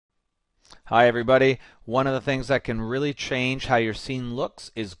Hi everybody. One of the things that can really change how your scene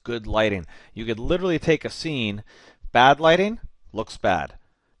looks is good lighting. You could literally take a scene, bad lighting, looks bad.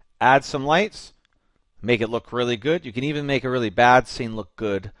 Add some lights, make it look really good. You can even make a really bad scene look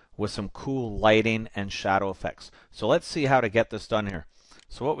good with some cool lighting and shadow effects. So let's see how to get this done here.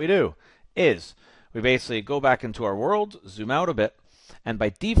 So what we do is we basically go back into our world, zoom out a bit, and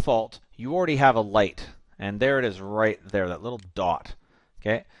by default you already have a light. And there it is right there, that little dot.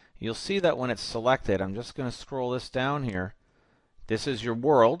 Okay? You'll see that when it's selected, I'm just going to scroll this down here. This is your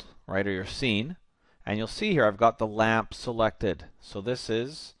world, right, or your scene. And you'll see here I've got the lamp selected. So this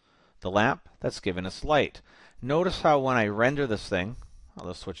is the lamp that's giving us light. Notice how when I render this thing, I'll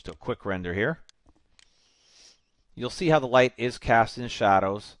just switch to a quick render here. You'll see how the light is casting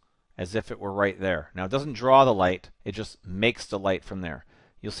shadows as if it were right there. Now it doesn't draw the light, it just makes the light from there.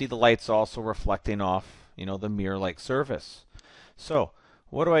 You'll see the light's also reflecting off, the mirror-like surface. So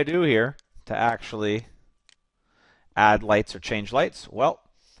what do I do here to actually add lights or change lights? Well,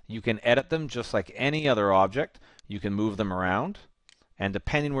 you can edit them just like any other object. You can move them around, and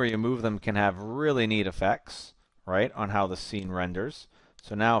depending where you move them can have really neat effects, right, on how the scene renders.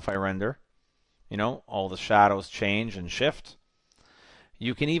 So now if I render, all the shadows change and shift.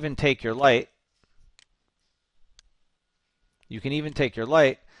 You can even take your light.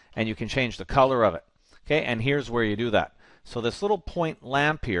 And you can change the color of it. Okay, and here's where you do that. So this little point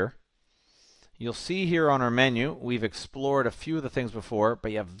lamp here, you'll see here on our menu, we've explored a few of the things before,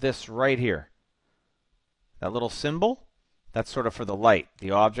 but you have this right here. That little symbol, that's sort of for the light, the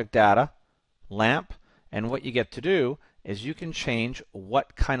object data, lamp, and what you get to do is you can change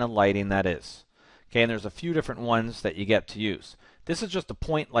what kind of lighting that is. Okay, and there's a few different ones that you get to use. This is just a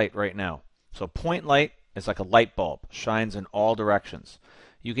point light right now. So point light is like a light bulb, shines in all directions.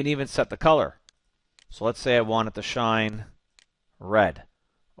 You can even set the color. So let's say I want it to shine red.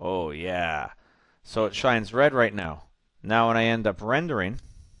 Oh yeah. So it shines red right now. Now when I end up rendering,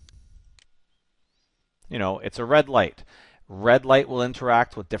 it's a red light. Red light will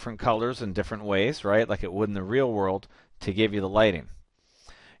interact with different colors in different ways, right? Like it would in the real world to give you the lighting.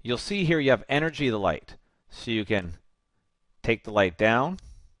 You'll see here you have energy of the light. So you can take the light down,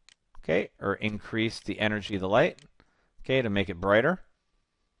 okay, or increase the energy of the light, okay, to make it brighter.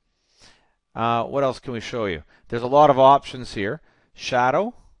 What else can we show you? There's a lot of options here.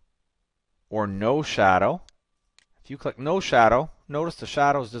 Shadow or no shadow. If you click no shadow, notice the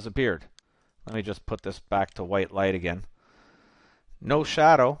shadows disappeared. Let me just put this back to white light again. No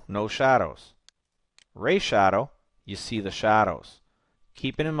shadow, no shadows. Ray shadow, you see the shadows.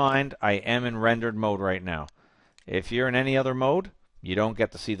 Keeping in mind, I am in rendered mode right now. If you're in any other mode, you don't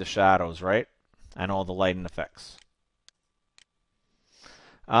get to see the shadows, right? And all the lighting effects.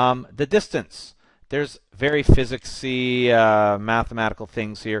 The distance. There's very physicsy, mathematical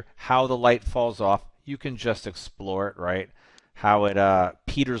things here. How the light falls off, you can just explore it, right? How it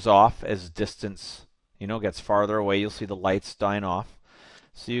peters off as distance, gets farther away. You'll see the lights dying off.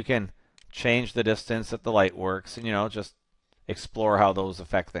 So you can change the distance that the light works, and just explore how those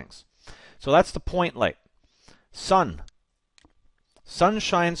affect things. So that's the point light. Sun. Sun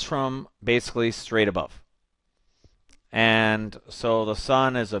shines from basically straight above. And so the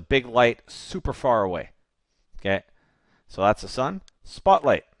sun is a big light super far away. Okay, so that's the sun.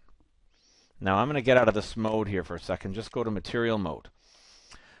 Spotlight. Now I'm going to get out of this mode here for a second. Just go to material mode.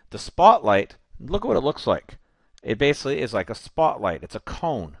 The spotlight, look at what it looks like. It basically is like a spotlight. It's a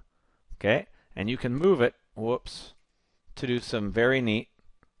cone. Okay, and you can move it, whoops, to do some very neat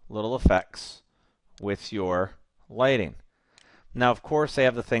little effects with your lighting. Now, of course, they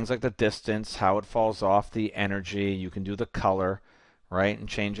have the things like the distance, how it falls off, the energy. You can do the color, right, and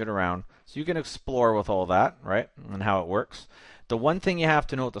change it around. So you can explore with all that, right, and how it works. The one thing you have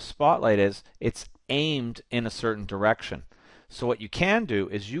to know with the spotlight is it's aimed in a certain direction. So what you can do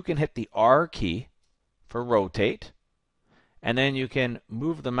is you can hit the R key for rotate, and then you can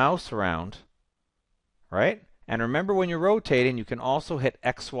move the mouse around, right? And remember when you're rotating, you can also hit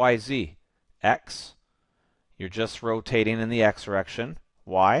X, Y, Z. X, you're just rotating in the X direction.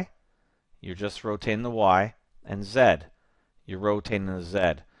 Y, you're just rotating the Y. And Z, you're rotating the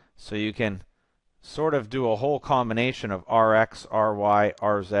Z. So you can sort of do a whole combination of RX, RY,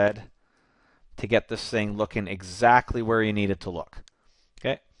 RZ to get this thing looking exactly where you need it to look.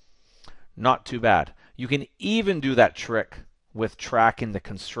 Okay? Not too bad. You can even do that trick with tracking the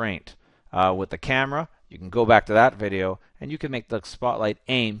constraint. With the camera, you can go back to that video and you can make the spotlight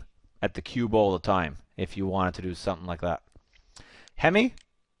aim at the cube all the time if you wanted to do something like that. Hemi,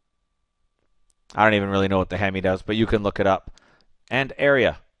 I don't even really know what the Hemi does, but you can look it up. And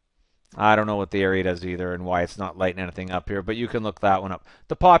area. I don't know what the area does either and why it's not lighting anything up here, but you can look that one up.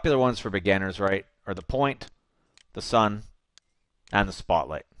 The popular ones for beginners, right, are the point, the sun, and the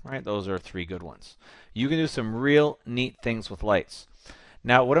spotlight, right? Those are three good ones. You can do some real neat things with lights.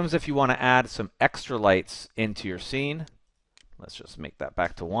 Now, what happens if you want to add some extra lights into your scene? Let's just make that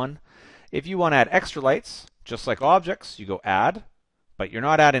back to 1. If you want to add extra lights, just like objects, you go add, but you're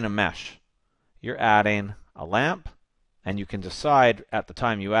not adding a mesh. You're adding a lamp, and you can decide at the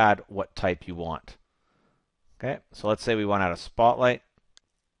time you add what type you want. Okay, so let's say we want to add a spotlight.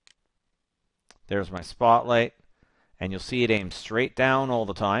 There's my spotlight, and you'll see it aims straight down all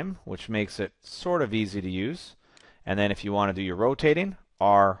the time, which makes it sort of easy to use. And then if you want to do your rotating,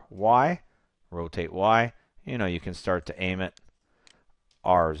 RY, rotate Y, you can start to aim it.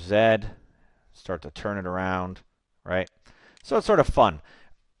 RZ, start to turn it around, right? So it's sort of fun.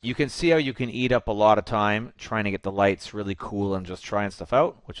 You can see how you can eat up a lot of time trying to get the lights really cool and just trying stuff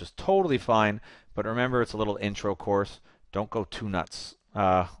out, which is totally fine. But remember, it's a little intro course. Don't go too nuts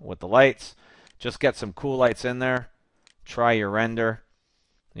with the lights. Just get some cool lights in there. Try your render,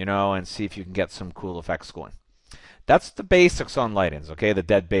 and see if you can get some cool effects going. That's the basics on lightings, okay? The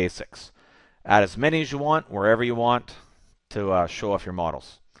dead basics. Add as many as you want, wherever you want, to show off your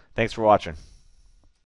models. Thanks for watching.